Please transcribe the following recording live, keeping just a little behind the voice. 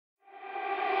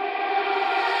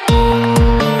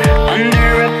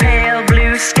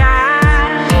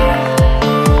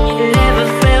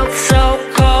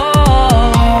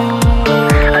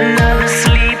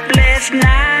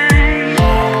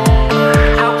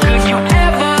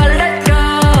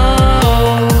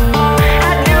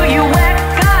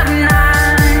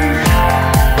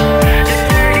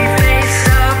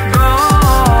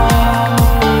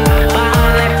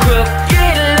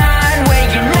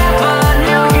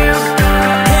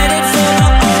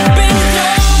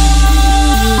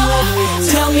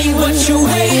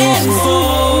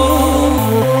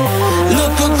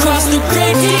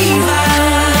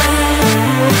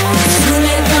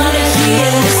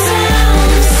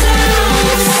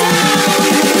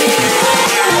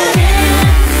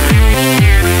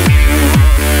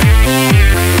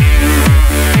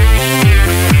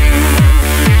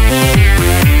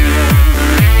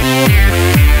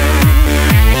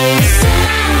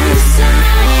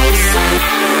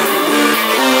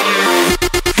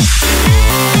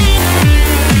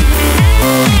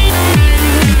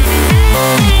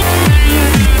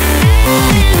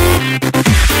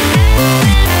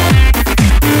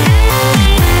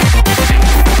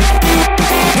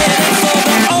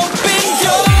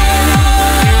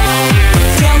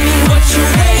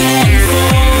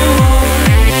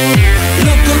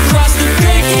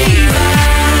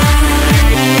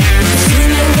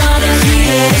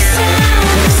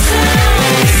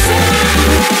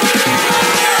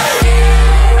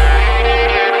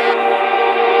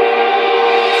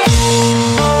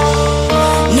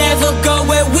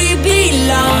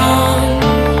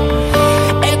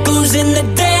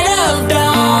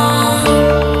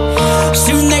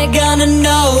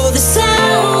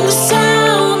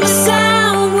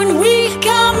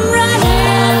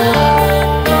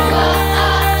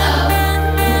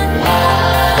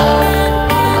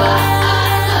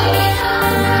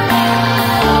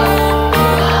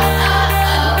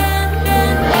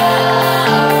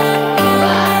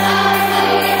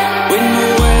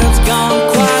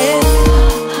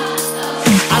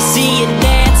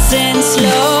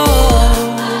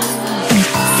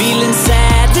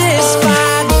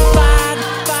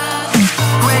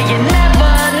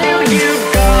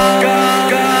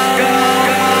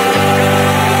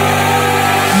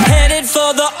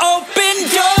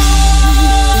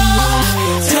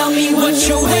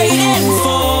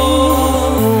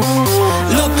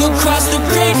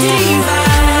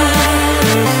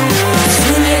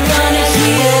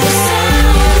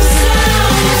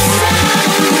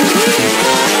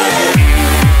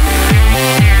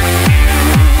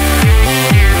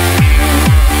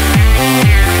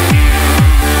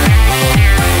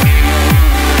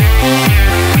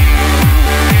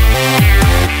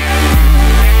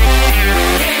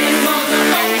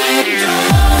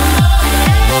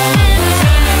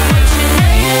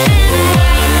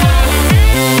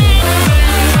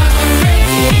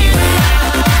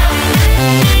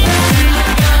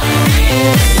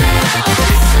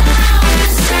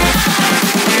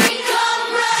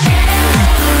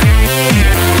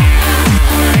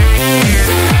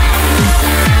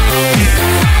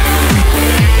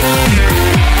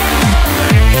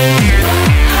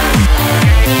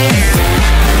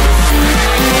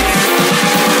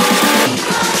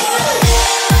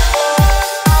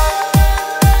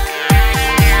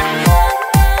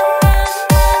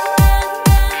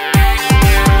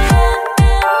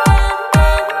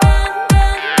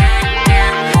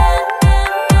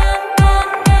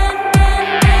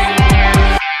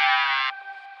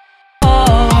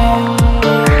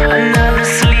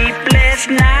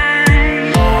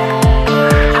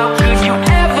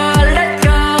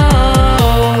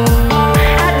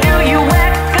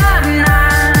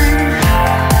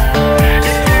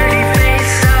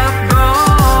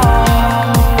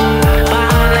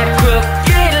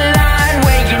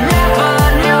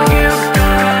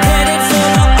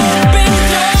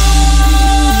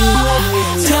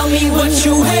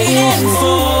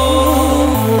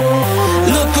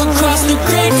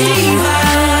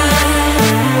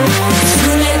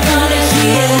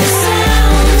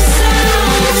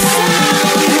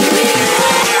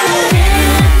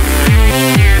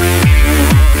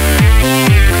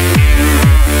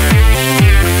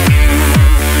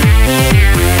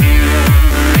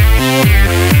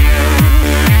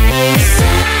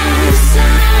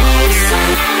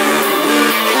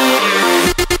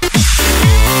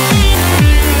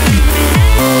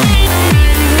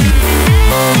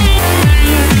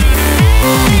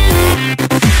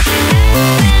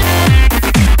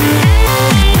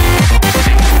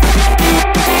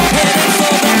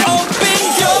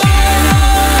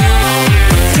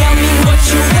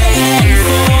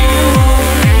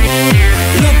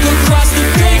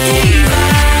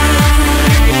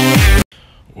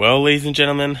Well, ladies and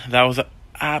gentlemen, that was an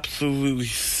absolutely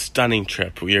stunning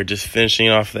trip. We are just finishing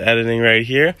off the editing right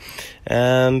here.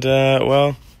 And,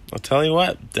 well, I'll tell you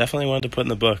what, definitely wanted to put in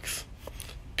the books.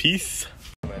 Peace.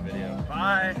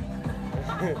 Bye.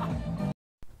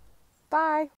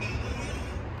 Bye.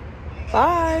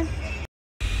 Bye.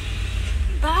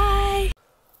 Bye.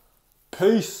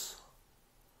 Peace.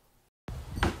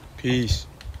 Peace.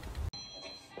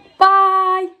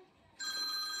 Bye.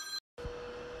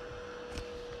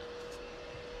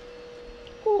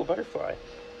 Cool, butterfly.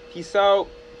 Peace out.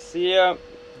 See ya.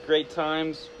 Great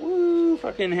times. Woo.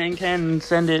 Fucking hang 10 and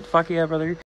send it. Fuck yeah,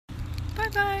 brother.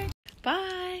 Bye-bye.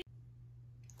 Bye.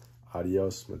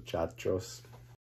 Adios, muchachos.